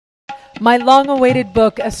My long-awaited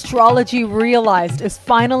book, Astrology Realized, is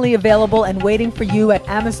finally available and waiting for you at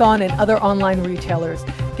Amazon and other online retailers.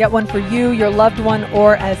 Get one for you, your loved one,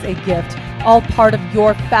 or as a gift. All part of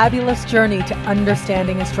your fabulous journey to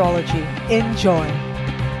understanding astrology. Enjoy.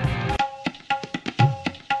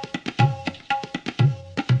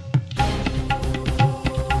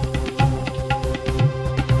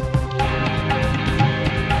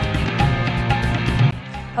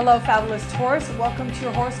 Hello, fabulous Taurus. Welcome to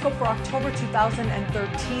your horoscope for October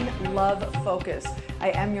 2013, Love Focus. I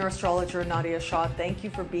am your astrologer, Nadiya Shah. Thank you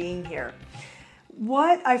for being here.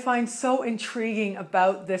 What I find so intriguing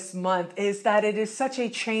about this month is that it is such a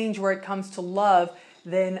change where it comes to love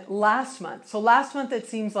than last month. So last month, it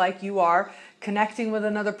seems like you are connecting with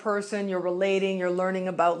another person, you're relating, you're learning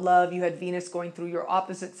about love. You had Venus going through your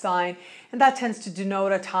opposite sign, and that tends to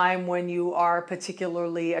denote a time when you are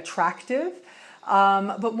particularly attractive.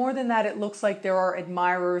 But more than that, it looks like there are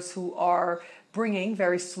admirers who are bringing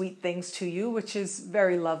very sweet things to you, which is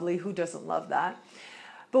very lovely. Who doesn't love that?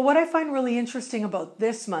 But what I find really interesting about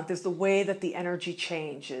this month is the way that the energy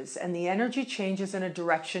changes. And the energy changes in a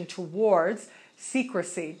direction towards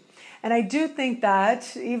secrecy. And I do think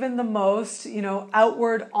that even the most,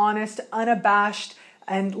 outward, honest, unabashed,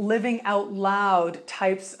 and living out loud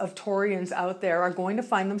types of Taurians out there are going to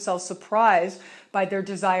find themselves surprised by their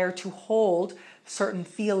desire to hold certain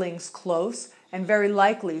feelings close, and very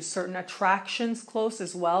likely certain attractions close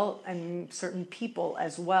as well, and certain people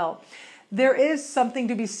as well. There is something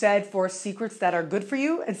to be said for secrets that are good for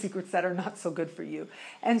you and secrets that are not so good for you.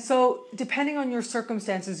 And so depending on your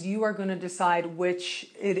circumstances, you are going to decide which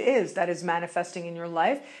it is that is manifesting in your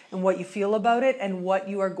life and what you feel about it and what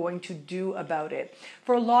you are going to do about it.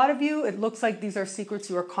 For a lot of you, it looks like these are secrets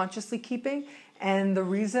you are consciously keeping. And the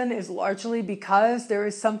reason is largely because there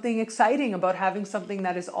is something exciting about having something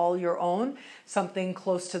that is all your own, something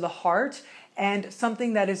close to the heart, and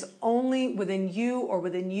something that is only within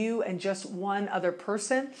you and just one other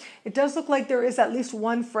person. It does look like there is at least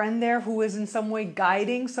one friend there who is in some way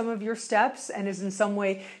guiding some of your steps and is in some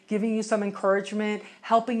way giving you some encouragement,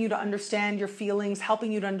 helping you to understand your feelings,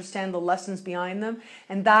 helping you to understand the lessons behind them.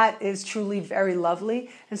 And that is truly very lovely.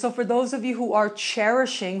 And so for those of you who are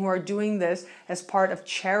doing this as part of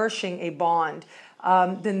cherishing a bond,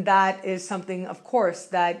 then that is something, of course,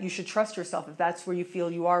 that you should trust yourself if that's where you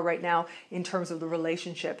feel you are right now in terms of the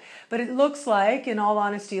relationship. But it looks like, in all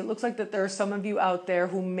honesty, it looks like that there are some of you out there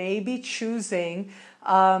who may be choosing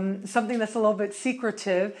something that's a little bit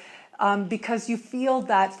secretive because you feel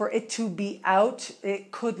that for it to be out,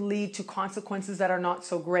 it could lead to consequences that are not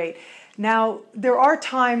so great. Now, there are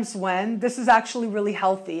times when this is actually really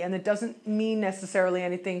healthy, and it doesn't mean necessarily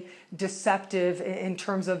anything deceptive in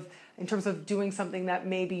terms of doing something that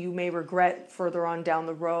maybe you may regret further on down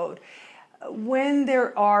the road. When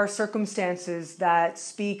there are circumstances that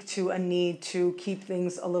speak to a need to keep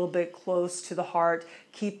things a little bit close to the heart,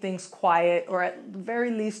 keep things quiet, or at the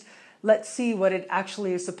very least, let's see what it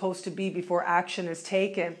actually is supposed to be before action is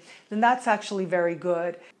taken, then that's actually very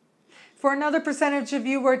good. For another percentage of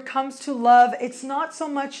you, where it comes to love, it's not so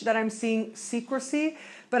much that I'm seeing secrecy,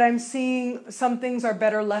 but I'm seeing some things are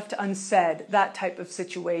better left unsaid, that type of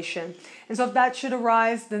situation. And so if that should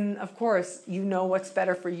arise, then of course, you know what's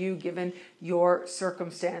better for you given your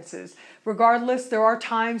circumstances. Regardless, there are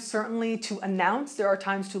times certainly to announce, there are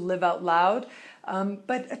times to live out loud.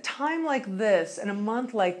 But a time like this and a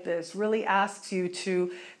month like this really asks you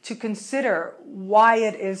to consider why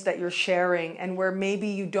it is that you're sharing and where maybe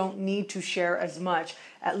you don't need to share as much,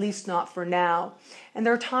 at least not for now. And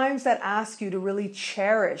there are times that ask you to really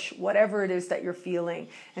cherish whatever it is that you're feeling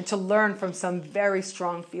and to learn from some very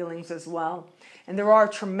strong feelings as well. And there are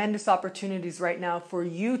tremendous opportunities right now for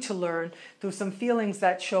you to learn through some feelings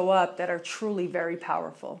that show up that are truly very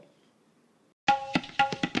powerful.